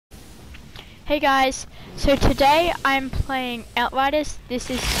Hey guys, so today I'm playing Outriders. This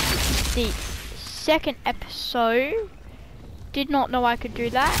is the second episode. Did not know I could do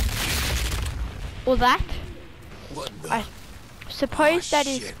that. Or that. I suppose that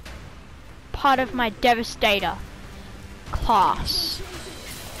is part of my Devastator class.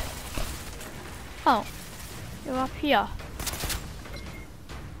 Oh, you're up here.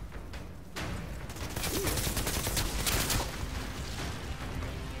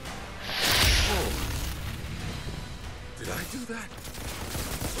 Did I do that?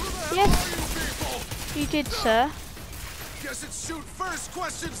 Yes, you did, sir. Guess it's shoot first,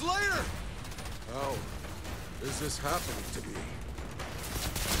 questions later. How is this happening to me?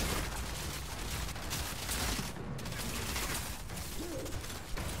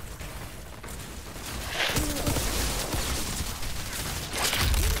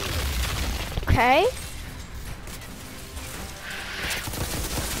 Okay.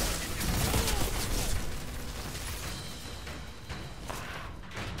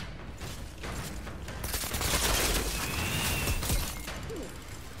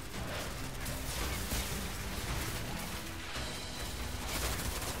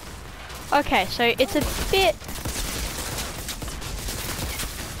 Okay, so it's a bit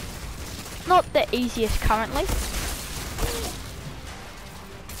not the easiest currently.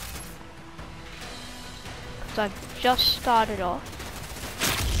 Because I've just started off.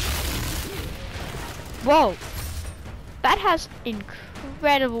 Whoa! That has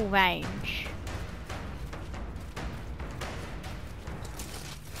incredible range.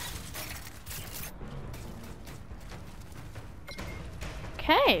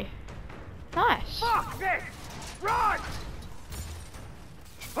 Okay. Nice. Fuck this! Run!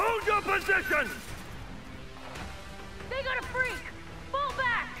 Hold your position! They got a freak! Fall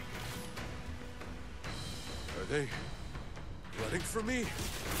back! Are they running for me?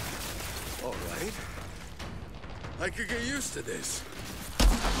 All right. I could get used to this.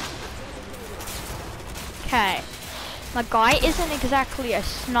 Okay. My guy isn't exactly a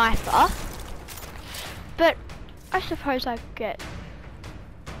sniper, but I suppose I get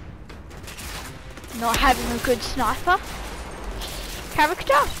not having a good sniper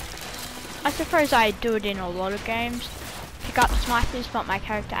character. I suppose I do it in a lot of games. Pick up snipers, but my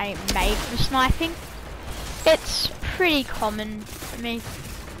character ain't made for sniping. It's pretty common for me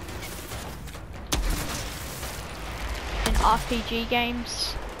in RPG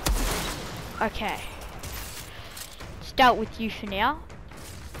games. Okay. Let's deal with you for now.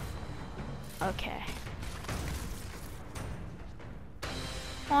 Okay.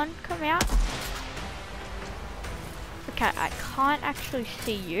 Come on, come out. Okay, I can't actually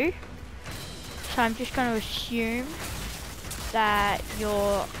see you, so I'm just going to assume that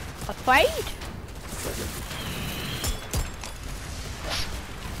you're afraid.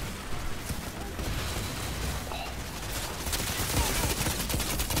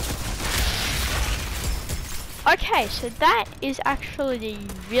 Okay, so that is actually a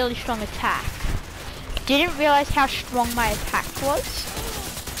really strong attack. Didn't realize how strong my attack was.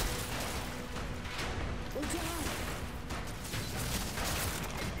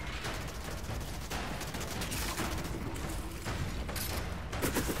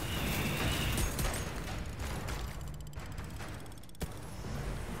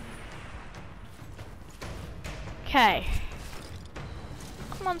 Okay.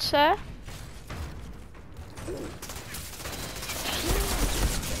 Come on, sir.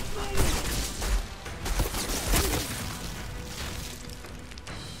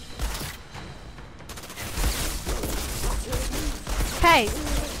 Okay,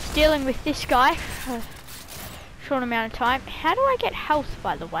 dealing with this guy for a short amount of time. How do I get health,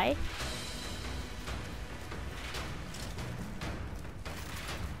 by the way?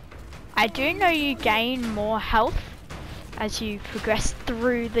 I do know you gain more health as you progress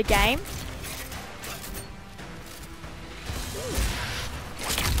through the game.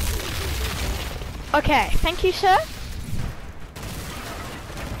 Okay, thank you, sir.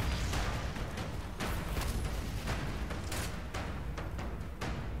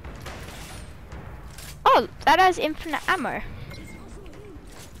 Oh, that has infinite ammo.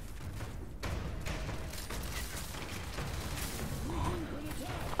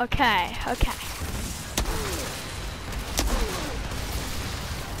 Okay, okay.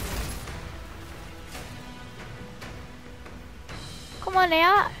 Come on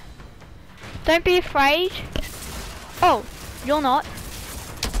out. Don't be afraid. Oh, you're not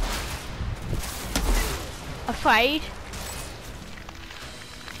afraid.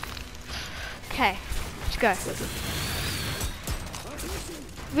 Okay, let's go.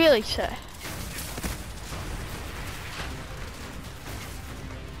 Really, sir?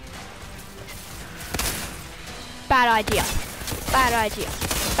 Bad idea. Bad idea.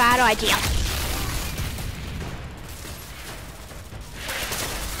 Bad idea.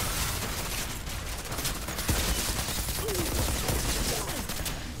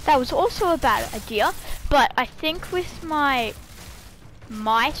 That was also a bad idea, but I think with my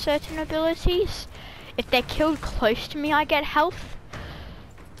certain abilities, if they're killed close to me, I get health.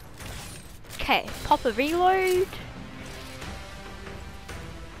 Okay, pop a reload.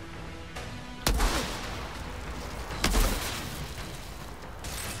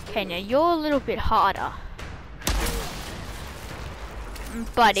 Okay, now you're a little bit harder,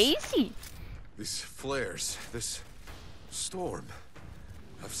 but easy. These flares, this storm.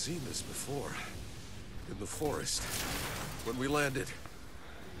 I've seen this before. In the forest. When we landed.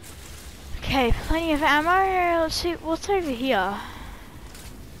 Okay, plenty of ammo. Let's see what's over here.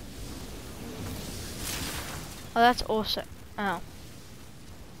 Oh, that's awesome. Oh.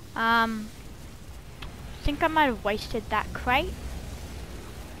 I think I might have wasted that crate.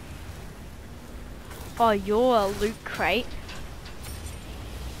 Oh, you're a loot crate.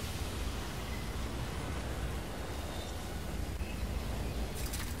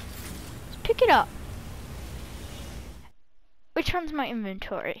 Let's pick it up. Which one's my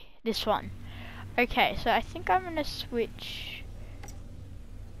inventory? This one. Okay, so I think I'm gonna switch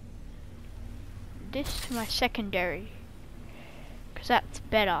this to my secondary, because that's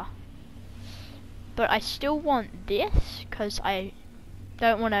better. But I still want this, because I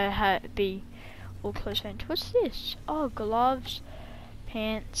don't want to be all close range. What's this? Oh, gloves,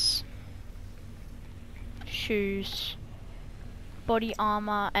 pants, shoes, body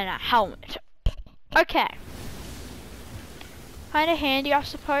armor, and a helmet. Okay. Kind of handy, I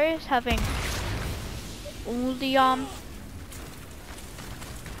suppose, having all the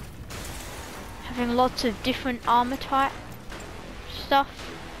having lots of different armor type stuff.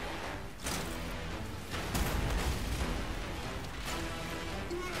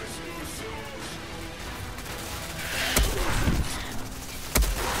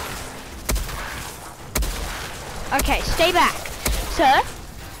 Okay, stay back, sir.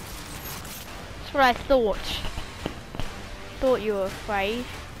 That's what I thought. Thought you were afraid.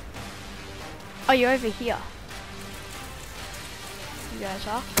 Oh, you're over here. You guys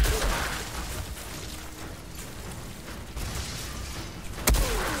are.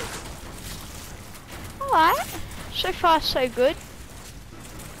 Alright. So far, so good.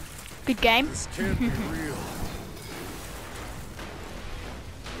 Good game. This can't be real.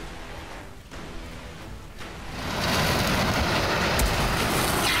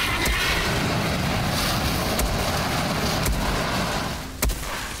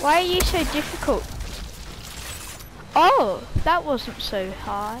 Why are you so difficult? Oh, that wasn't so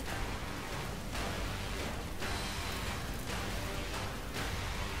hard.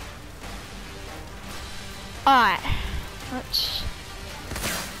 Alright, let's...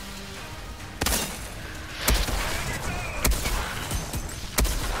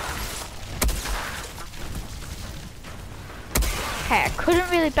 Okay, I couldn't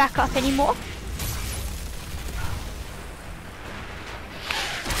really back up anymore.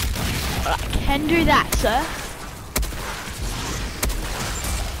 I can do that, sir.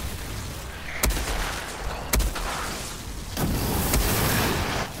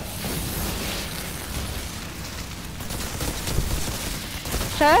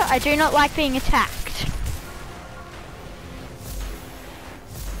 Sir, I do not like being attacked.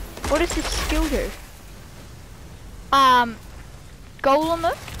 What does this skill do? Golem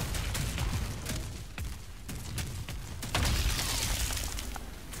mode?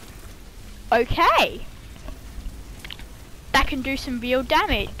 Okay. That can do some real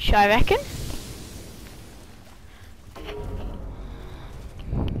damage, I reckon.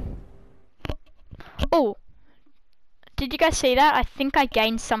 Oh. Did you guys see that? I think I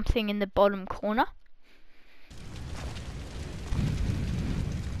gained something in the bottom corner.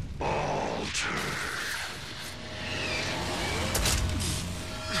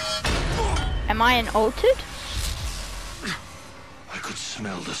 Am I an altered? I could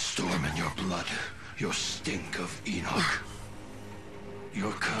smell the storm in your blood, your stink of Enoch.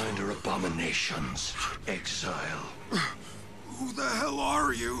 Your kind are abominations, exile. Who the hell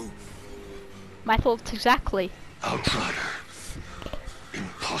are you? My thoughts exactly. Outrider.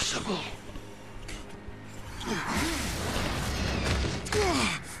 Impossible.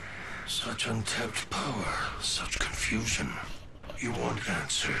 Such untapped power, such confusion. You want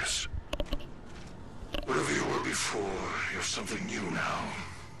answers. Whatever you were before, you're something new now.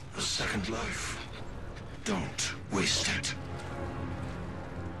 A second life. Don't waste it.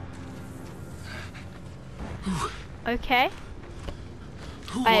 Okay.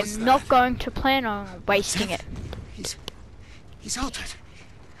 Who I was am that? not going to plan on wasting it. He's altered.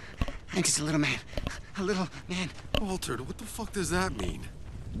 I think it's a little man. A little man. Altered? What the fuck does that mean?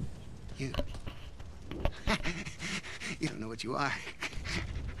 You. You don't know what you are.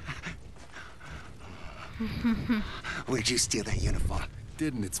 Where'd you steal that uniform?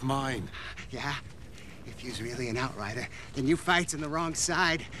 Didn't, it's mine. Yeah? If you's really an outrider, then you fights on the wrong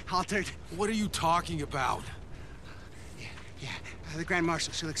side, Altered. What are you talking about? Yeah. The Grand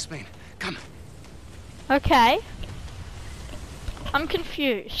Marshal, she'll explain. Come. Okay. I'm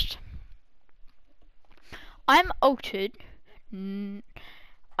confused. I'm altered.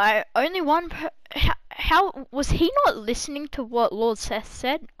 I only one how was he not listening to what Lord Seth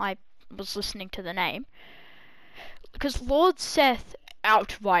said? I was listening to the name. Because Lord Seth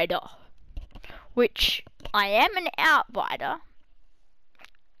Outrider, which I am an outrider,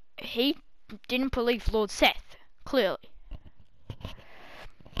 he didn't believe Lord Seth, clearly.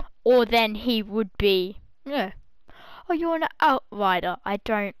 Or then he would be, yeah. Oh, you're an outrider. I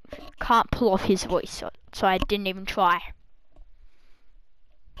can't pull off his voice, so I didn't even try.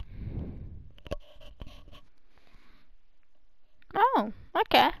 Oh,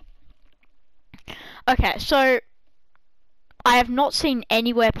 okay. Okay, so I have not seen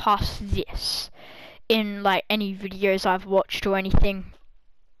anywhere past this in like any videos I've watched or anything.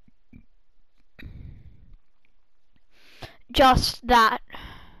 Just that,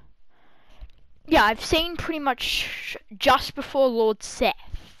 yeah, I've seen pretty much just before Lord Seth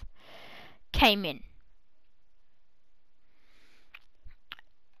came in.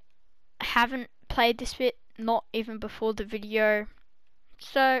 I haven't played this bit, not even before the video,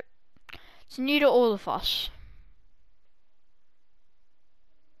 so it's new to all of us.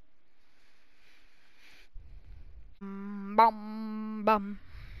 Bum bum.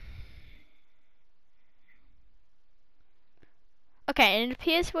 Okay, and it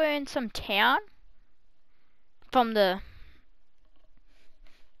appears we're in some town from the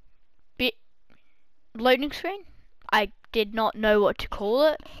bit loading screen. I did not know what to call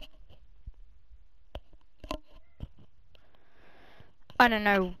it. I don't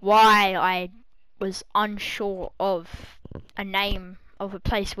know why I was unsure of a name of a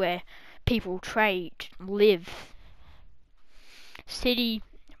place where people trade, live. City,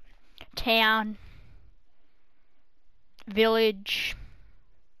 town, village.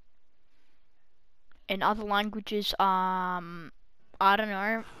 In other languages, I don't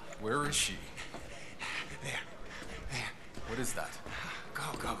know. Where is she? There. What is that? Go.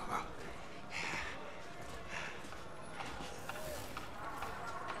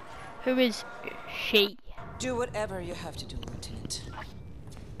 Who is she? Do whatever you have to do, Lieutenant.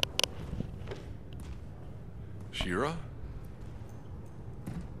 Shira?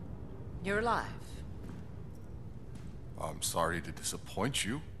 You're alive. I'm sorry to disappoint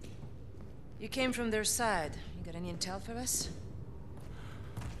you. You came from their side. You got any intel for us?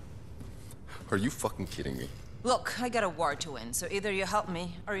 Are you fucking kidding me? Look, I got a war to win, so either you help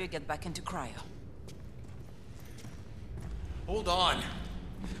me or you get back into cryo. Hold on.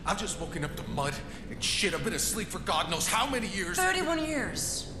 I've just woken up to mud and shit. I've been asleep for God knows how many years. 31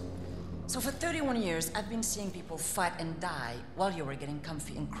 years. So for 31 years, I've been seeing people fight and die while you were getting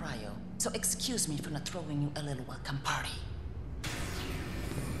comfy in cryo. So excuse me for not throwing you a little welcome party.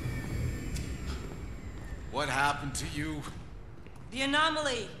 What happened to you? The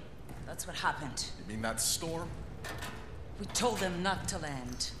anomaly. That's what happened. You mean that storm? We told them not to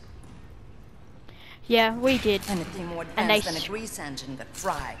land. Yeah, we did. Anything more And they advanced than a grease engine got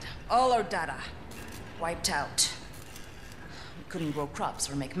fried. All our data wiped out. We couldn't grow crops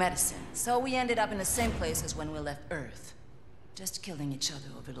or make medicine, so we ended up in the same place as when we left Earth. Just killing each other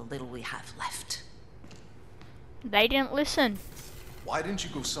over the little we have left. They didn't listen. Why didn't you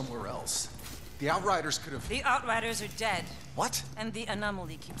go somewhere else? The Outriders could have... The Outriders are dead. What? And the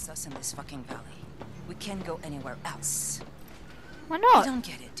anomaly keeps us in this fucking valley. We can't go anywhere else. Why You not? don't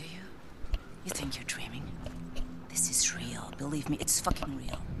get it, do you? You think you're dreaming? This is real. Believe me, it's fucking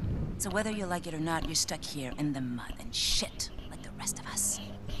real. So whether you like it or not, you're stuck here in the mud and shit like the rest of us.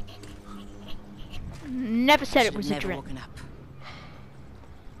 Never said it Should've was a never dream. woken up.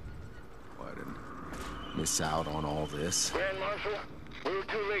 Why didn't miss out on all this? Grand Marshal, we were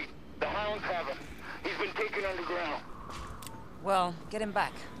too late. The Hounds have him. He's been taken underground. Well, get him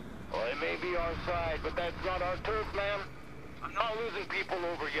back. Well, it may be our side, but that's not our turf, ma'am. I'm not losing people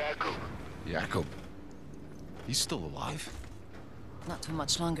over Jakub. Jakub? He's still alive? Not too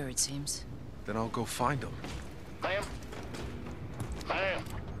much longer, it seems. Then I'll go find him. Ma'am? Ma'am?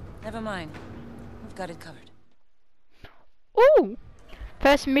 Never mind. We've got it covered. Ooh!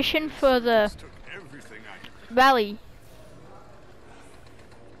 First mission for the valley.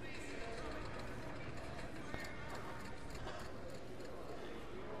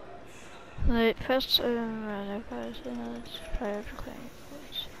 The first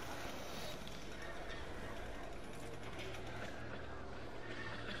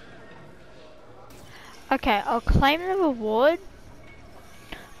okay, I'll claim the reward,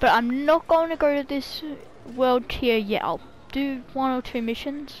 but I'm not going to go to this world tier yet. I'll do 1 or 2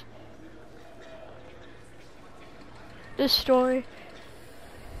 missions. The story.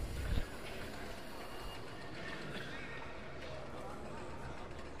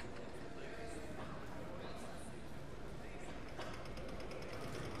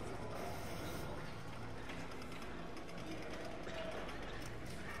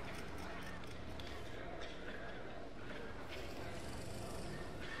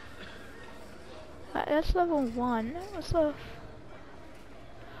 That's level 1. What's the...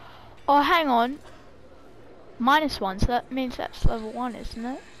 Oh, hang on. -1, so that means that's level 1, isn't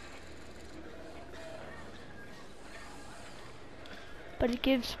it? But it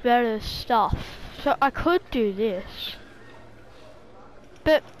gives better stuff. So I could do this.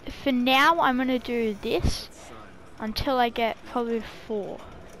 But for now, I'm gonna do this until I get probably 4.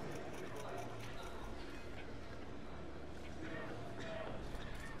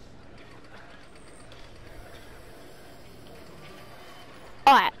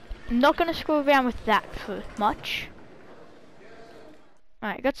 Alright, I'm not gonna screw around with that for much.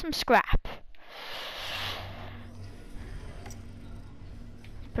 Alright, got some scrap.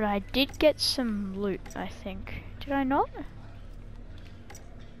 But I did get some loot, I think. Did I not?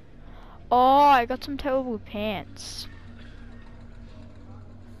 Oh, I got some terrible pants.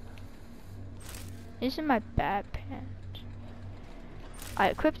 These are my bad pants. I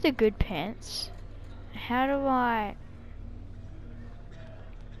equipped the good pants. How do I...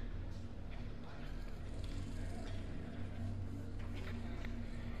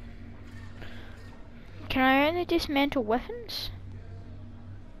 Can I only dismantle weapons?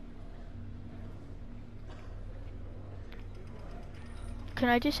 Can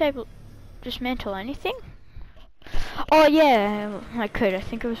I dismantle anything? Oh yeah, I could. I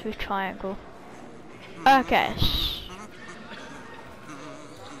think it was with triangle. Okay.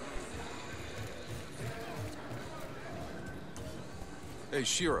 Hey,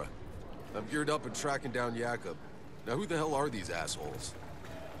 Shira. I'm geared up and tracking down Jakob. Now who the hell are these assholes?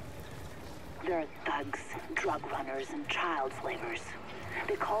 They're thugs, drug runners, and child slavers.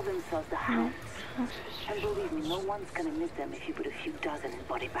 They call themselves the Hounds. And believe me, no one's gonna miss them if you put a few dozen in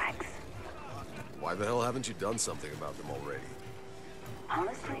body bags. Why the hell haven't you done something about them already?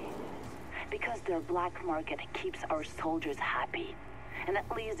 Honestly, because their black market keeps our soldiers happy. And at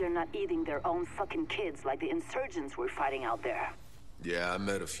least they're not eating their own fucking kids like the insurgents we're fighting out there. Yeah, I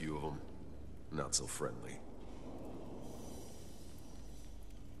met a few of them. Not so friendly.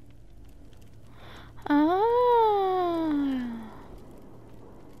 Oh.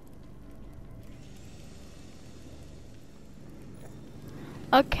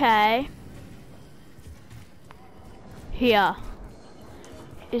 Okay. Here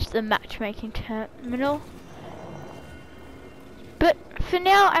is the matchmaking terminal. But for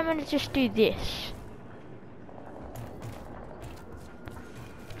now, I'm gonna just do this.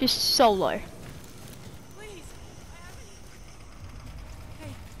 Just solo.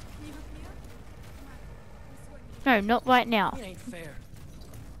 No, not right now. It ain't fair.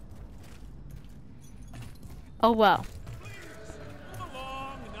 Oh well. Come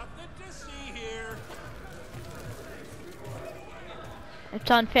along, nothing to see here. It's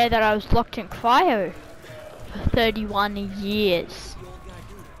unfair that I was locked in cryo for 31 years.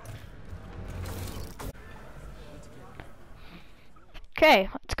 Okay,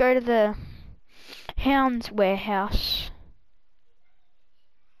 let's go to the Hound's warehouse.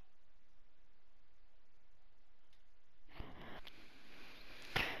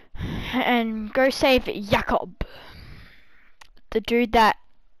 And go save Jakob, the dude that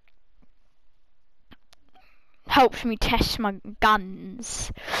helped me test my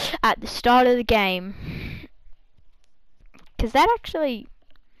guns at the start of the game. Cause that actually,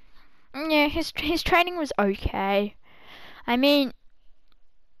 yeah, his training was okay. I mean,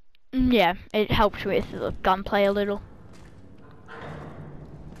 yeah, it helped with the gunplay a little.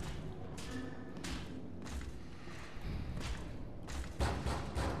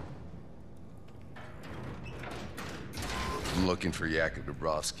 I'm looking for Jakob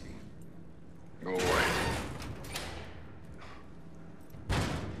Dabrowski. Go away.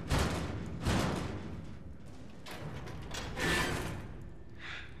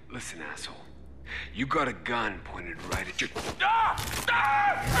 Listen, asshole. You got a gun pointed right at your...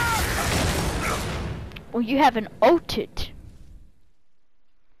 Well, you have an altered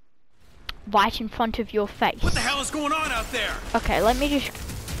right in front of your face. What the hell is going on out there? Okay, let me just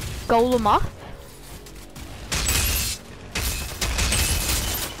golem up.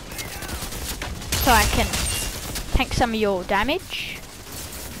 So I can tank some of your damage.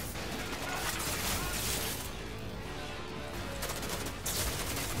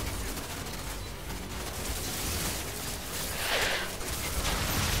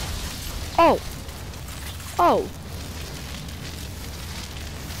 Oh. Oh.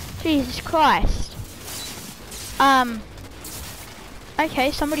 Jesus Christ.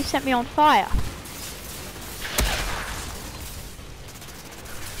 Okay, somebody set me on fire.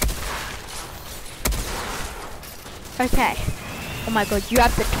 Okay. Oh my god, you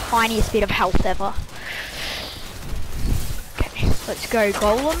have the tiniest bit of health ever. Okay, let's go,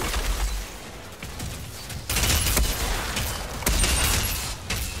 golem.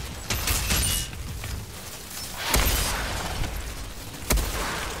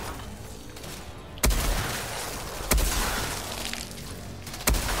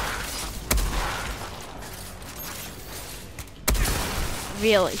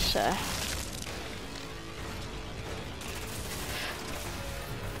 Really, sir?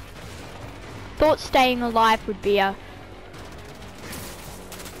 Thought staying alive would be a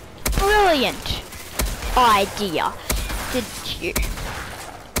brilliant idea, didn't you?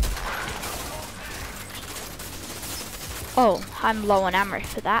 Oh, I'm low on ammo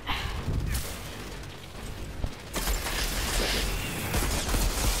for that.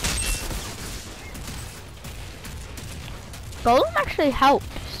 Golem actually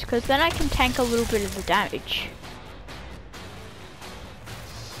helps, because then I can tank a little bit of the damage.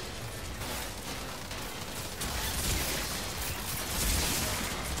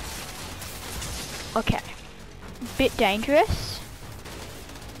 Okay. Bit dangerous.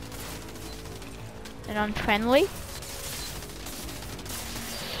 And unfriendly.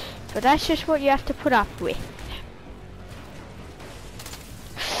 But that's just what you have to put up with.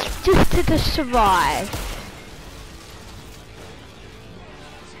 Just to survive.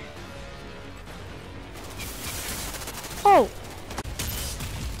 Oh!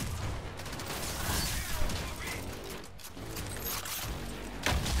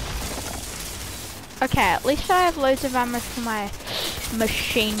 Okay, at least I have loads of ammo for my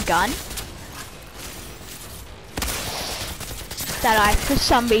machine gun. That I, for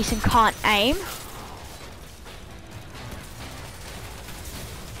some reason, can't aim.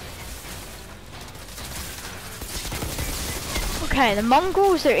 Okay, the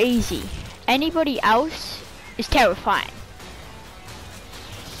mongrels are easy. Anybody else is terrifying.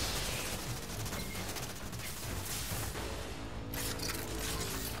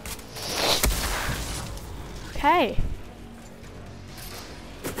 Okay.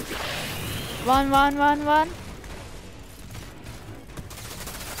 Run, run, run, run.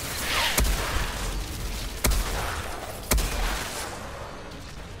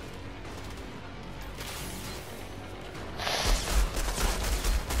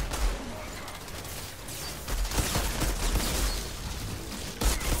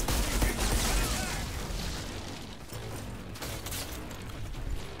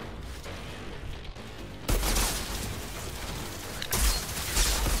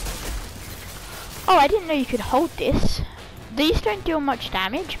 Oh, I didn't know you could hold this. These don't deal much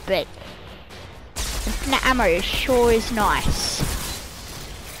damage, but infinite ammo sure is nice.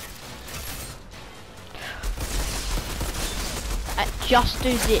 Just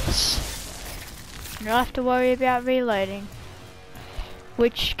do this. You don't have to worry about reloading,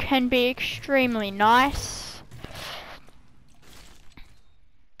 which can be extremely nice.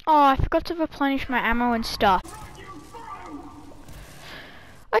 Oh, I forgot to replenish my ammo and stuff.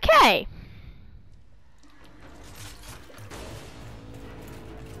 Okay.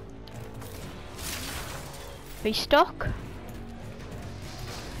 Restock.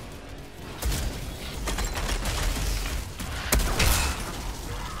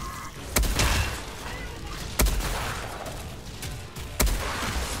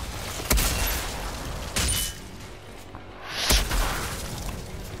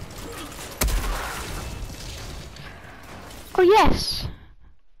 Oh yes,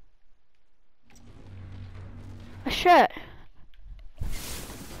 a shirt.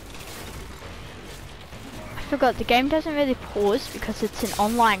 I forgot the game doesn't really pause because it's an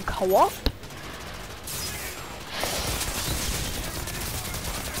online co-op.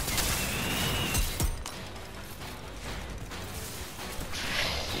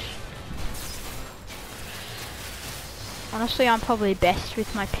 Honestly, I'm probably best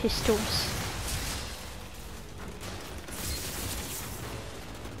with my pistols.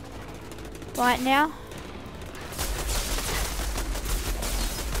 Right now.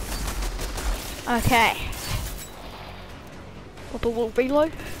 Okay. With a little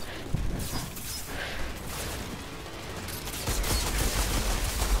reload.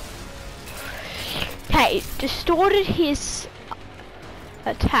 Okay, it distorted his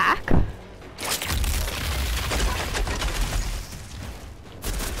attack.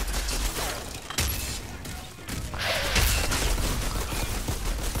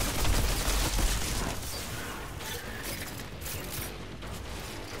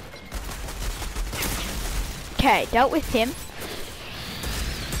 Okay, dealt with him.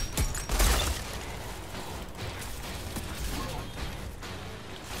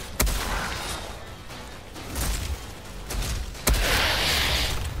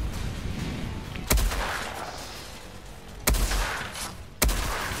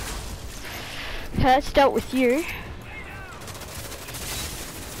 Okay, that's dealt with you.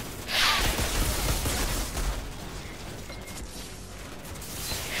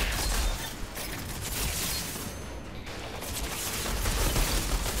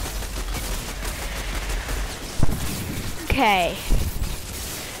 Okay.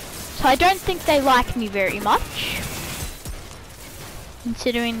 So I don't think they like me very much,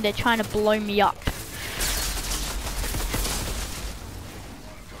 considering they're trying to blow me up.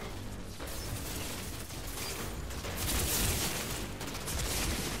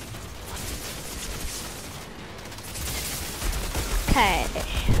 Okay,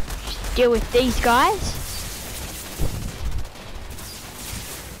 just deal with these guys.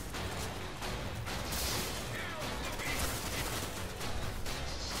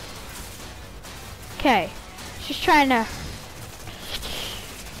 Okay, just trying to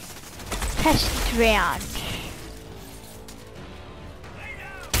test it around.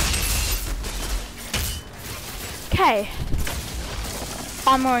 Okay,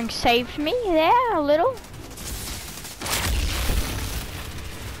 armoring saved me there a little.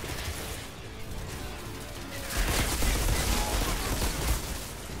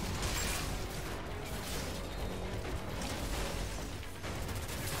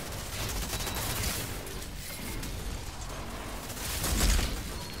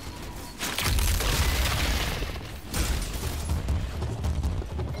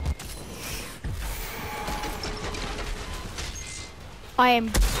 I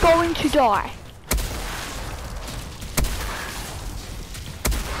am going to die.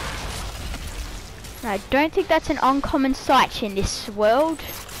 I don't think that's an uncommon sight in this world.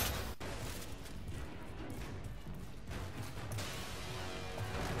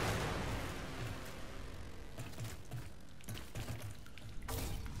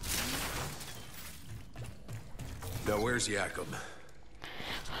 Now where's Yakum?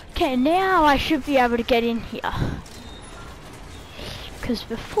 Okay, now I should be able to get in here. Because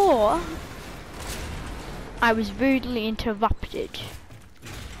before, I was rudely interrupted.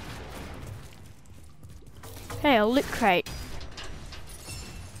 Hey, a loot crate.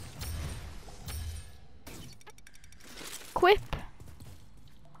 Equip.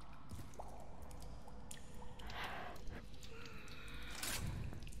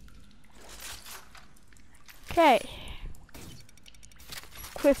 Okay.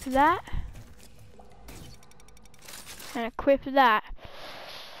 Equip that. And equip that.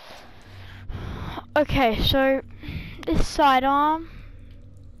 Okay, so this sidearm,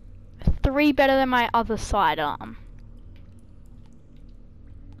 3 better than my other sidearm.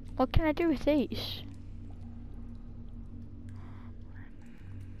 What can I do with these?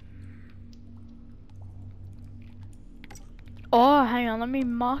 Oh, hang on, let me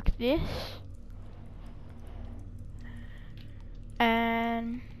mark this.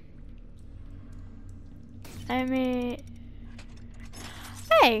 And let me,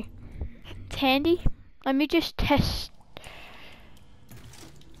 hey, it's handy. Let me just test.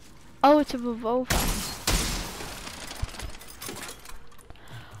 Oh, it's a revolver.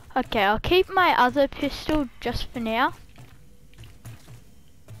 Okay, I'll keep my other pistol just for now.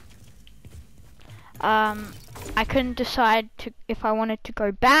 I couldn't decide if I wanted to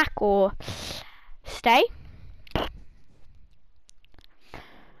go back or stay.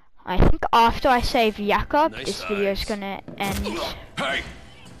 I think after I save Jakob, this video's gonna end. Hey!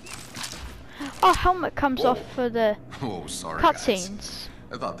 Oh, helmet comes off for the Oh, sorry, cutscenes.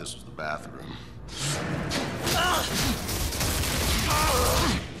 I thought this was the bathroom.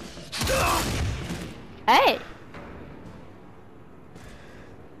 Hey!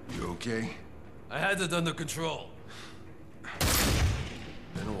 You okay? I had it under control.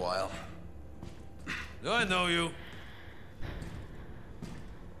 Been a while. I know you.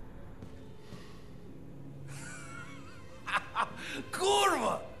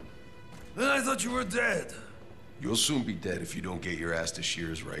 Kurva! I thought you were dead. You'll soon be dead if you don't get your ass to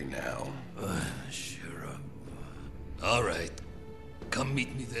Shears right now. Sure. All right. Come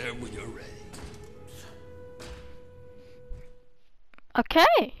meet me there when you're ready.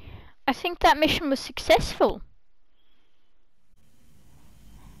 Okay. I think that mission was successful.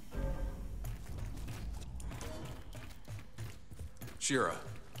 Shira,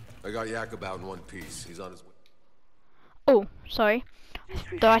 I got Jakub out in one piece. He's on his way. Oh, sorry.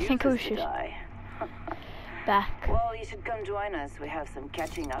 Though I think we should back. Well, you should come join us. We have some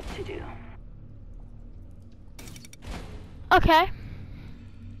catching up to do. Okay.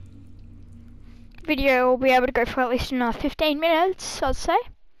 Video will be able to go for at least another 15 minutes, I'd say.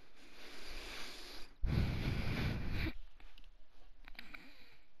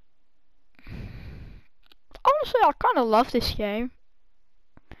 Honestly, I kind of love this game.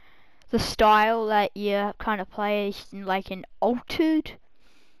 The style that you kind of play is like an altered,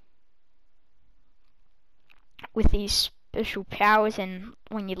 with these special powers, and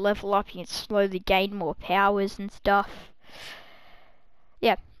when you level up you can slowly gain more powers and stuff.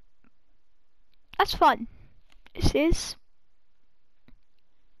 Yeah, that's fun. This is.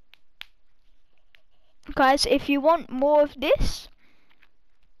 Guys, if you want more of this,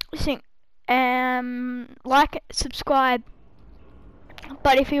 listen, like, subscribe.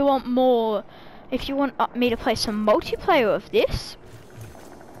 But if you want more, if you want me to play some multiplayer of this,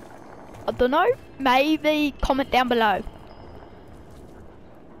 I don't know, maybe comment down below.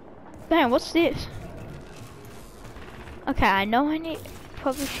 Man, what's this? Okay, I know I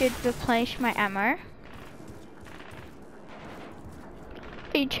probably should replenish my ammo.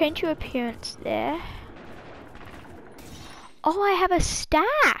 You change your appearance there. Oh, I have a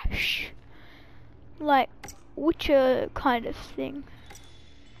stash! Like, Witcher kind of thing.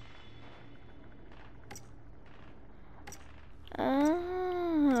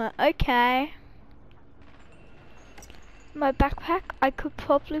 Okay. My backpack, I could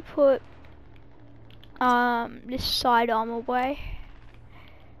probably put this sidearm away,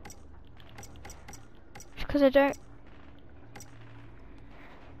 because I don't.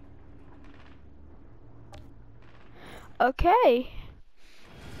 Okay.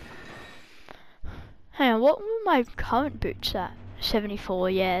 Hang on, what were my current boots at? 74.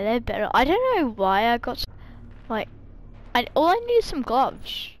 Yeah, they're better. I don't know why I got like. All I need is some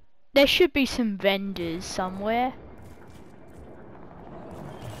gloves. There should be some vendors somewhere.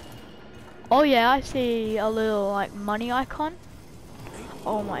 Oh yeah, I see a little like money icon.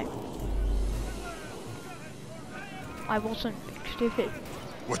 Oh my. I wasn't stupid.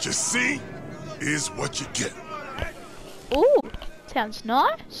 What you see is what you get. Ooh, sounds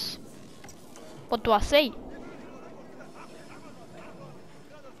nice. What do I see?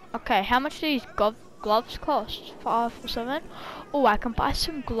 Okay, how much do these gloves cost? 5 or 7? Oh, I can buy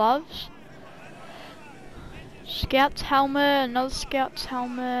some gloves. Scout's helmet, another scout's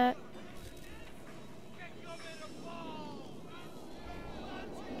helmet.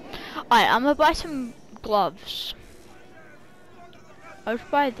 Alright, I'm gonna buy some gloves. I'll just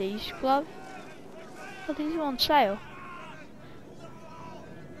buy these gloves. Oh, these are on sale.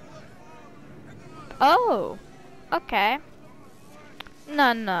 Oh, okay.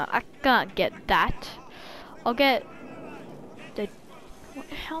 No, I can't get that. I'll get the.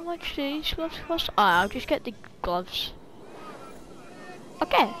 How much do these gloves cost? Oh, I'll just get the gloves.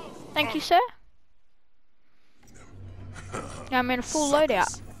 Okay, thank you, sir. Now I'm in a full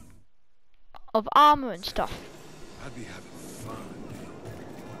loadout of armor and stuff. I'd be having fun.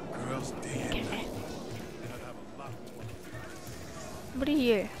 Girls dancing. Okay. What are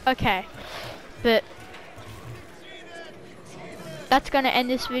you? Okay, but that's gonna end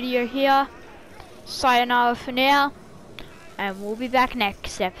this video here. Sayonara for now, and we'll be back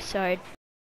next episode.